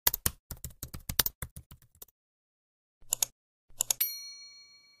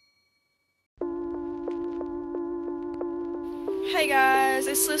Hey guys,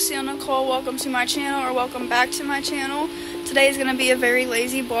 it's Lucille Nicole. Welcome to my channel, or welcome back to my channel. Today is going to be a very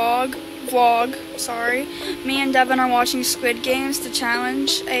lazy vlog. Me and Devon are watching Squid Games to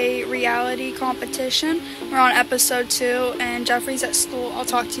challenge a reality competition. We're on episode 2 and Jeffrey's at school. I'll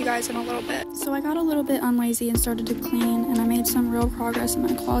talk to you guys in a little bit. So I got a little bit unlazy and started to clean, and I made some real progress in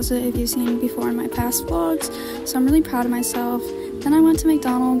my closet if you've seen before in my past vlogs. So I'm really proud of myself. Then I went to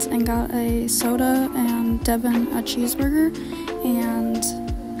McDonald's and got a soda and Devon a cheeseburger,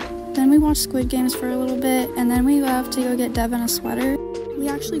 and then we watched Squid Games for a little bit, and then we left to go get Devon a sweater. We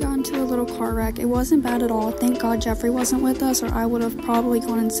actually got into a little car wreck. It wasn't bad at all. Thank God Jeffrey wasn't with us, or I would have probably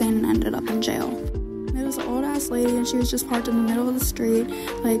gone insane and ended up in jail. It was an old ass lady, and she was just parked in the middle of the street,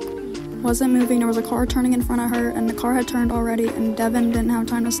 like wasn't moving. There was a car turning in front of her, and the car had turned already, and Devon didn't have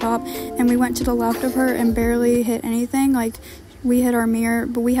time to stop, and we went to the left of her and barely hit anything. Like, we hit our mirror,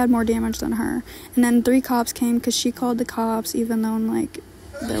 but we had more damage than her. And then 3 cops came because she called the cops, even though like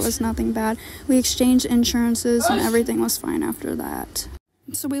there was nothing bad. We exchanged insurances and everything was fine after that.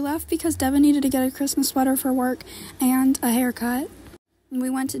 So we left because Devon needed to get a Christmas sweater for work and a haircut.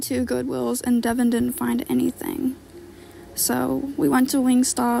 We went to 2 Goodwills and Devon didn't find anything. So we went to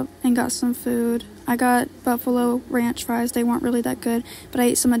Wingstop and got some food. I got buffalo ranch fries. They weren't really that good, but I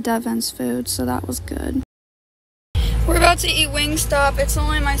ate some of Devon's food, so that was good. We're about to eat Wingstop. It's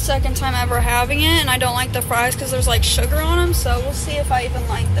only my second time ever having it, and I don't like the fries because there's like sugar on them, so we'll see if I even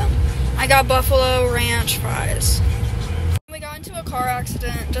like them. I got buffalo ranch fries. We got into a car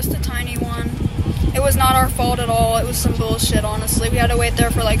accident, just a tiny one. It was not our fault at all. It was some bullshit, honestly. We had to wait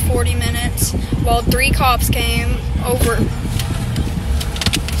there for like 40 minutes while 3 cops came over.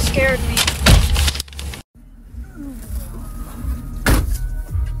 Scared me.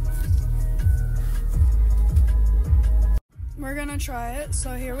 We're gonna try it,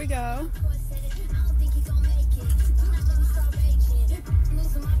 so here we go.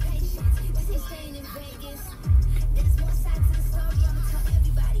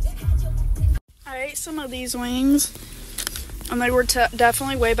 I ate some of these wings, and they were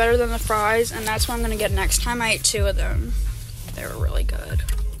definitely way better than the fries, and that's what I'm gonna get next time. I ate 2 of them. They were really good.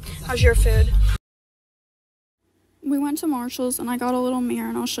 How's your food? We went to Marshall's and I got a little mirror,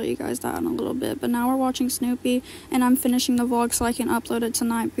 and I'll show you guys that in a little bit. But now we're watching Snoopy, and I'm finishing the vlog so I can upload it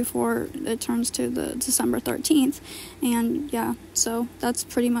tonight before it turns to the December 13th. And yeah, so that's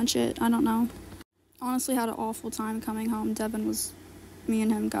pretty much it. I don't know. Honestly, had an awful time coming home. Me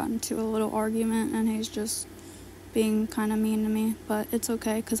and him got into a little argument, and he's just being kind of mean to me. But it's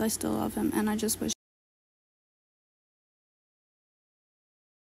okay because I still love him, and I just wish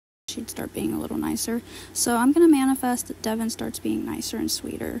she'd start being a little nicer. So I'm gonna manifest that Devon starts being nicer and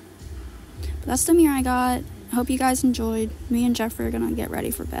sweeter. But that's the mirror I got. I hope you guys enjoyed. Me and Jeffrey are gonna get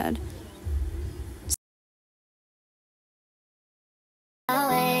ready for bed.